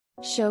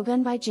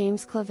Shogun by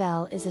James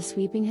Clavell is a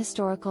sweeping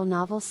historical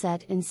novel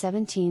set in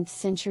 17th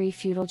century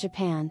feudal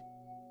Japan.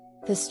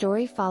 The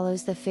story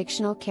follows the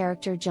fictional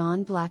character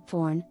John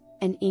Blackthorne,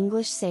 an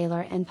English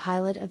sailor and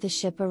pilot of the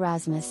ship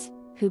Erasmus,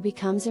 who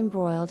becomes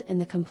embroiled in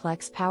the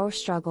complex power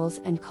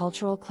struggles and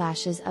cultural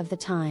clashes of the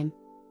time.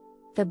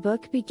 The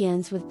book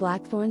begins with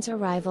Blackthorne's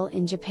arrival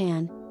in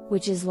Japan,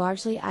 which is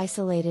largely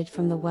isolated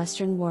from the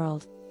Western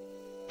world.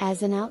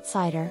 As an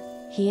outsider,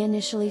 he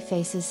initially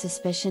faces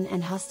suspicion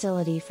and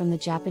hostility from the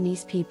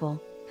Japanese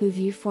people, who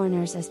view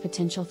foreigners as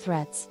potential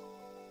threats.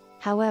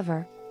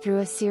 However, through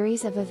a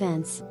series of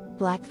events,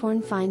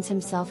 Blackthorne finds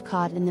himself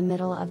caught in the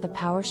middle of the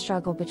power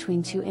struggle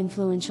between two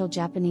influential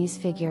Japanese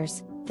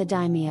figures, the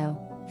daimyo,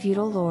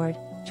 feudal lord,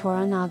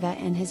 Toranaga,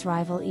 and his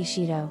rival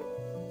Ishido.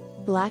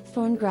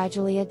 Blackthorne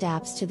gradually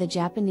adapts to the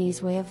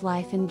Japanese way of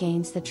life and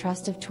gains the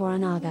trust of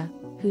Toranaga,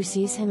 who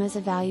sees him as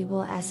a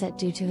valuable asset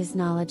due to his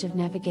knowledge of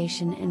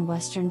navigation and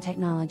Western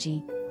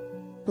technology.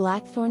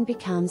 Blackthorne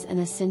becomes an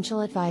essential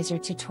advisor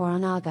to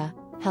Toranaga,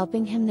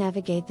 helping him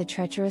navigate the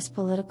treacherous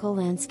political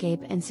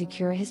landscape and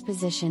secure his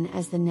position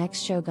as the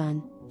next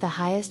shogun, the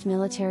highest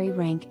military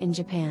rank in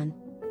Japan.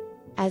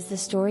 As the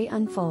story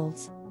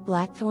unfolds,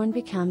 Blackthorne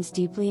becomes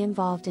deeply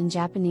involved in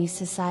Japanese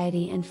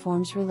society and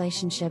forms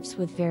relationships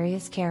with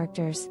various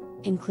characters,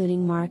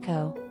 including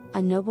Mariko,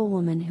 a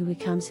noblewoman who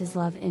becomes his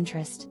love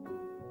interest,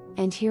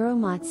 and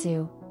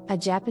Hiromatsu, a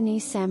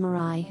Japanese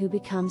samurai who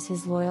becomes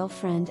his loyal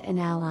friend and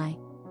ally.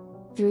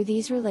 Through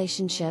these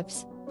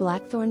relationships,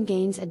 Blackthorne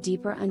gains a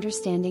deeper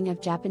understanding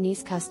of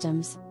Japanese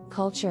customs,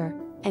 culture,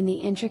 and the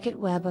intricate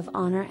web of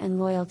honor and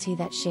loyalty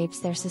that shapes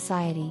their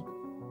society.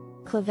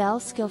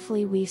 Clavell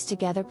skillfully weaves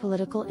together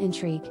political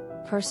intrigue,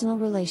 personal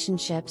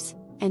relationships,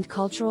 and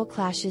cultural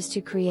clashes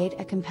to create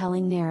a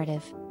compelling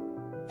narrative.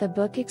 The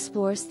book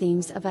explores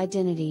themes of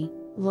identity,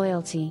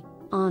 loyalty,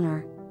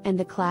 honor, and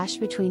the clash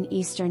between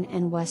Eastern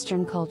and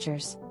Western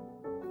cultures.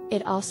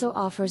 It also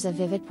offers a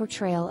vivid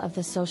portrayal of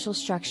the social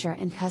structure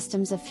and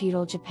customs of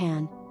feudal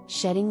Japan,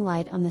 shedding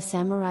light on the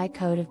samurai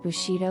code of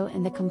Bushido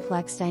and the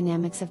complex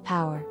dynamics of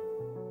power.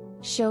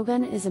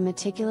 Shogun is a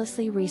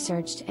meticulously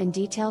researched and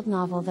detailed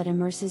novel that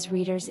immerses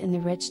readers in the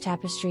rich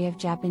tapestry of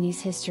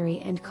Japanese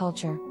history and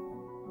culture.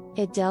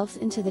 It delves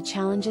into the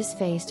challenges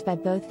faced by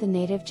both the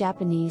native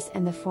Japanese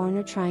and the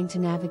foreigner trying to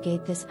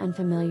navigate this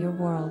unfamiliar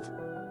world.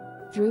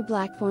 Through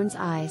Blackthorne's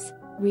eyes,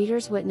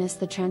 readers witness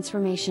the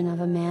transformation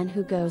of a man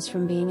who goes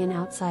from being an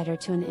outsider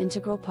to an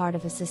integral part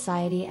of a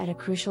society at a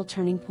crucial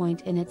turning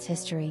point in its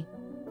history.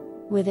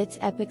 With its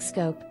epic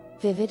scope,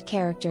 vivid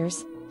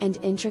characters, and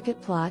intricate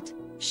plot,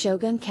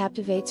 Shogun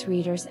captivates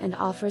readers and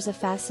offers a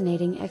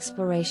fascinating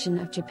exploration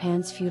of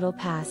Japan's feudal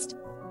past.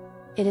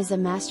 It is a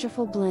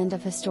masterful blend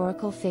of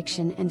historical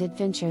fiction and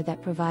adventure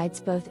that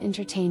provides both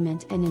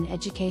entertainment and an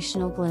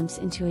educational glimpse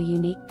into a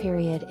unique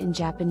period in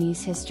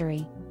Japanese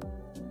history.